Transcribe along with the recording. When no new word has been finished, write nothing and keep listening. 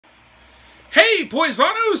Hey,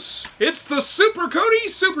 Poisanos! It's the Super Cody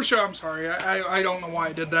Super Show. I'm sorry, I don't know why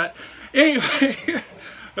I did that. Anyway,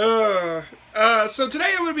 so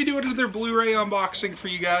today I'm going to be doing another Blu-ray unboxing for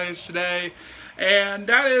you guys today. And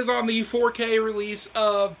that is on the 4K release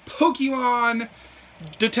of Pokemon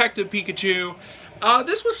Detective Pikachu.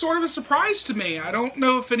 This was sort of a surprise to me. I don't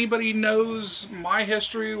know if anybody knows my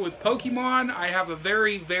history with Pokemon. I have a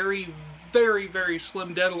very, very, very, very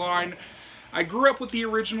slim deadline. I grew up with the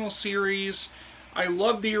original series. I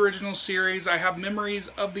love the original series. I have memories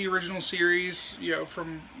of the original series,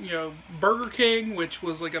 from, Burger King, which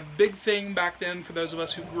was like a big thing back then for those of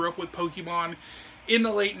us who grew up with Pokemon in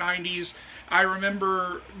the late 90s. I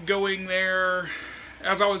remember going there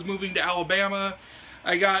as I was moving to Alabama.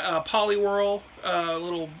 I got a Poliwhirl, a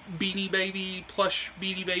little Beanie Baby, plush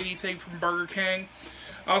Beanie Baby thing from Burger King.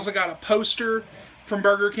 I also got a poster from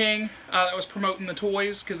Burger King that was promoting the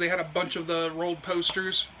toys because they had a bunch of the rolled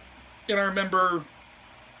posters. And I remember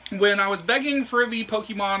when I was begging for the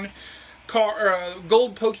Pokemon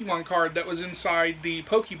gold Pokemon card that was inside the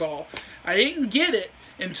Pokeball, I didn't get it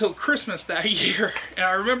until Christmas that year. And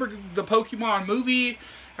I remember the Pokemon movie.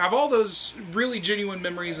 I have all those really genuine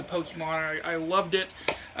memories of Pokemon. I loved it.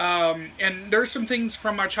 And there's some things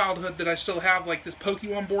from my childhood that I still have, like this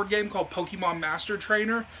Pokemon board game called Pokemon Master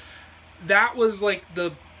Trainer. That was like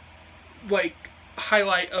the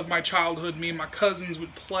highlight of my childhood. Me and my cousins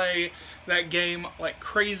would play that game like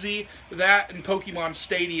crazy. That and Pokemon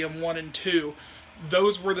Stadium 1 and 2.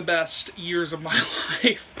 Those were the best years of my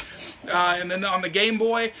life. And then on the Game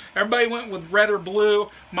Boy, everybody went with red or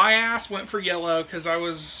blue. My ass went for yellow because I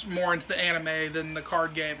was more into the anime than the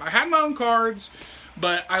card game. I had my own cards,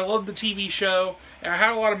 but I loved the TV show, and I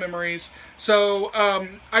had a lot of memories. So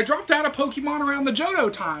I dropped out of Pokemon around the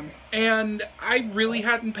Johto time, and I really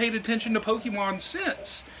hadn't paid attention to Pokemon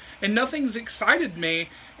since. And nothing's excited me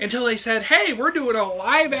until they said, hey, we're doing a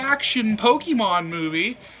live-action Pokemon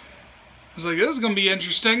movie. I was like, this is going to be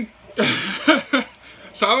interesting.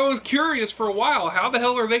 So I was curious for a while, how the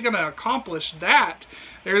hell are they going to accomplish that?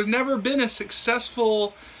 There's never been a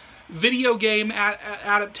successful video game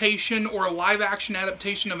adaptation or a live-action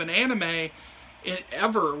adaptation of an anime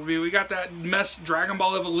ever. We got that mess Dragon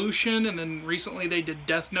Ball Evolution, and then recently they did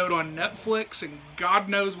Death Note on Netflix, and God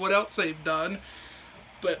knows what else they've done.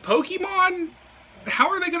 But Pokemon, how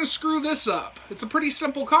are they going to screw this up? It's a pretty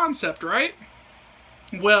simple concept, right?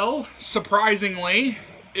 Well, surprisingly,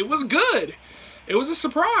 it was good. It was a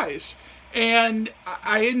surprise, and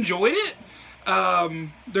I enjoyed it.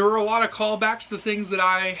 There were a lot of callbacks to things that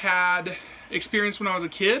I had experienced when I was a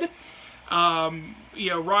kid.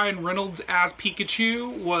 Ryan Reynolds as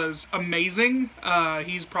Pikachu was amazing.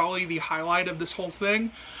 He's probably the highlight of this whole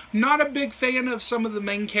thing. Not a big fan of some of the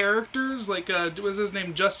main characters, like, what was his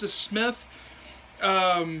name, Justice Smith.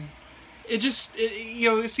 It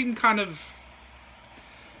seemed kind of,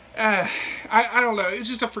 I don't know, it's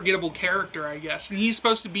just a forgettable character, I guess. And he's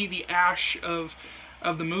supposed to be the Ash of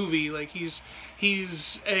the movie. Like, he's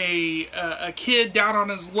a kid down on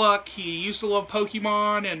his luck. He used to love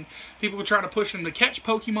Pokemon, and people were trying to push him to catch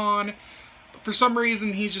Pokemon. But for some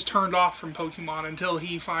reason, he's just turned off from Pokemon until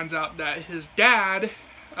he finds out that his dad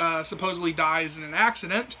supposedly dies in an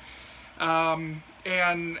accident.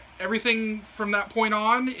 And everything from that point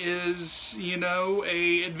on is,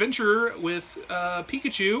 a adventure with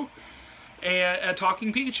Pikachu and a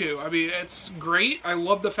talking Pikachu. I mean, it's great. I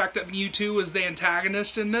love the fact that Mewtwo is the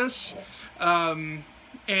antagonist in this. And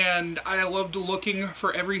I loved looking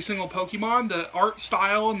for every single Pokemon. The art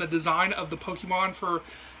style and the design of the Pokemon for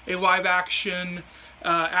a live-action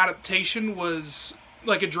adaptation was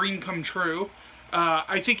like a dream come true.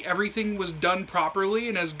 I think everything was done properly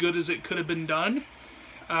and as good as it could have been done.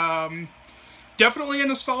 Definitely a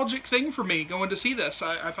nostalgic thing for me going to see this.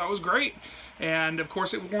 I thought it was great. And of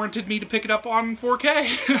course it warranted me to pick it up on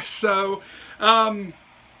 4K. So,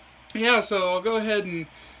 yeah, so I'll go ahead and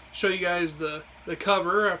show you guys the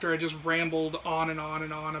cover after I just rambled on and on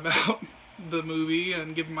and on about the movie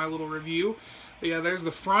and give my little review. But yeah, there's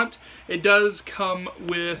the front. It does come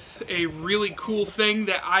with a really cool thing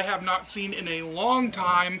that I have not seen in a long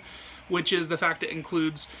time, which is the fact it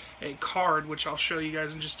includes a card, which I'll show you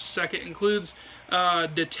guys in just a second. It includes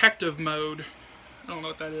detective mode. I don't know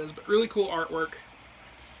what that is, but really cool artwork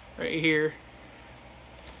right here.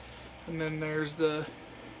 And then there's the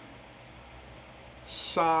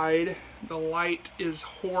side. The light is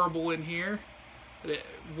horrible in here, but it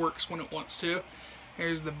works when it wants to.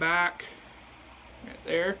 Here's the back. Right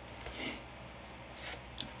there.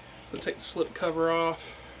 So take the slip cover off.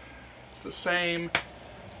 It's the same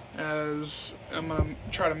as, I'm going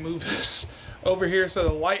to try to move this over here so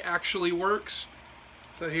the light actually works.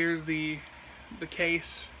 So here's the the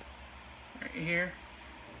case right here.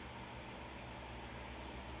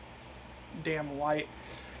 Damn light.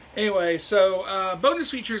 Anyway, so bonus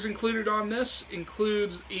features included on this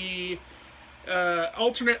includes the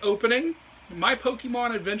alternate opening, My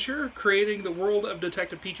Pokemon Adventure, creating the world of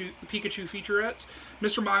Detective Pikachu featurettes,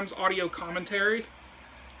 Mr. Mime's audio commentary.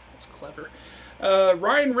 That's clever.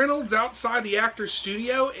 Ryan Reynolds outside the actor's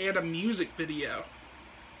studio, and a music video.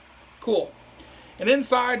 Cool. And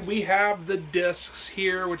inside we have the discs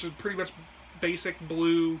here, which is pretty much basic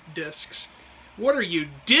blue discs. What are you,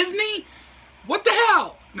 Disney? What the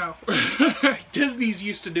hell? No. Disney's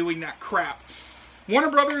used to doing that crap.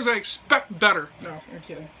 Warner Brothers, I expect better. No, I'm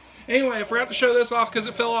kidding. Anyway, I forgot to show this off because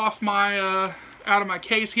it fell off my out of my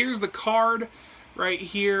case. Here's the card right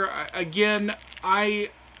here. Again,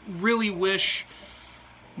 I really wish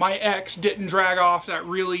my ex didn't drag off that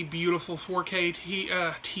really beautiful 4K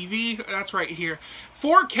TV. That's right here.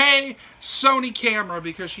 4K Sony camera,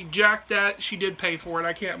 because she jacked that. She did pay for it.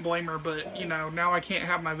 I can't blame her, but you know, now I can't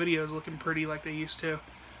have my videos looking pretty like they used to.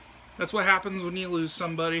 That's what happens when you lose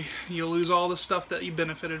somebody. You lose all the stuff that you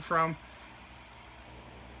benefited from.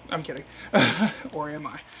 I'm kidding. Or am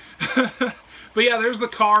I? But yeah, there's the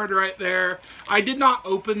card right there. I did not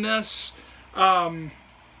open this. I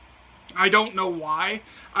don't know why.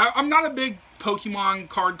 I'm not a big Pokemon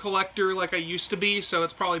card collector like I used to be, so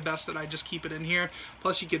it's probably best that I just keep it in here.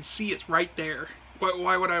 Plus you can see it's right there.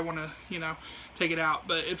 Why would I want to, you know, take it out?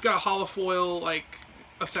 But it's got a holofoil like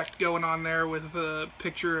effect going on there with a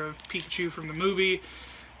picture of Pikachu from the movie,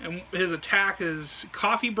 and his attack is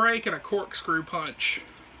Coffee Break and a Corkscrew Punch.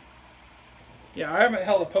 Yeah, I haven't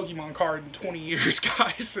held a Pokemon card in 20 years,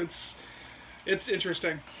 guys. It's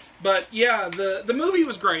interesting. But yeah, the movie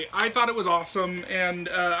was great. I thought it was awesome, and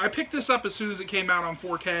I picked this up as soon as it came out on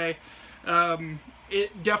 4K.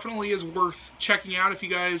 It definitely is worth checking out if you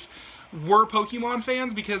guys were Pokemon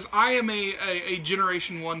fans, because I am a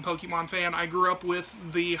Generation 1 Pokemon fan. I grew up with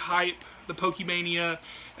the hype, the Pokemania.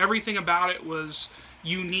 Everything about it was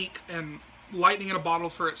unique and lightning in a bottle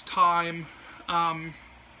for its time.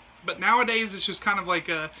 But nowadays it's just kind of like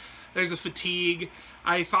there's a fatigue.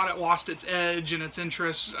 I thought it lost its edge and its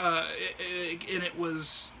interest, and it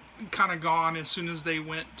was kind of gone as soon as they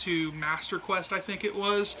went to Master Quest, I think it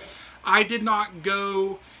was. I did not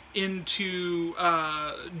go into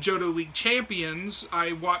Johto League Champions.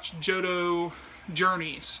 I watched Johto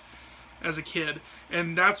Journeys as a kid,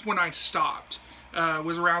 and that's when I stopped. It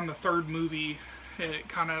was around the third movie. It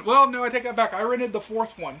kind of, well, no, I take that back. I rented the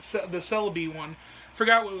fourth one, the Celebi one.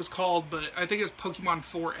 Forgot what it was called, but I think it's Pokemon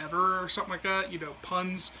Forever or something like that, you know,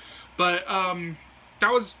 puns. But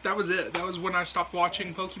that was it. That was when I stopped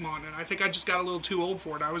watching Pokemon, and I think I just got a little too old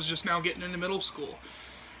for it. I was just now getting into middle school,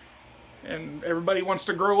 and everybody wants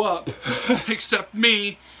to grow up except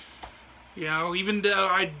me. You know, even though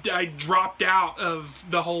I dropped out of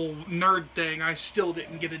the whole nerd thing, I still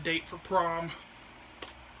didn't get a date for prom.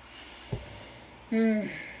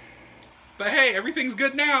 But hey, everything's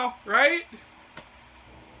good now, right?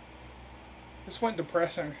 This went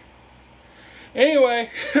depressing.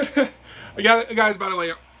 Anyway, guys, by the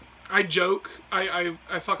way, I joke. I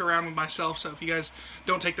fuck around with myself, so if you guys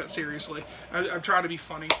don't take that seriously, I'm trying to be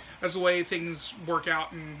funny. That's the way things work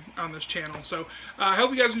out on this channel. So I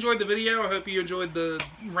hope you guys enjoyed the video. I hope you enjoyed the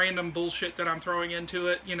random bullshit that I'm throwing into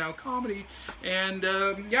it, you know, comedy. And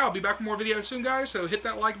yeah, I'll be back with more videos soon, guys. So hit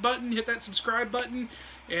that like button, hit that subscribe button,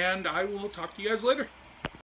 and I will talk to you guys later.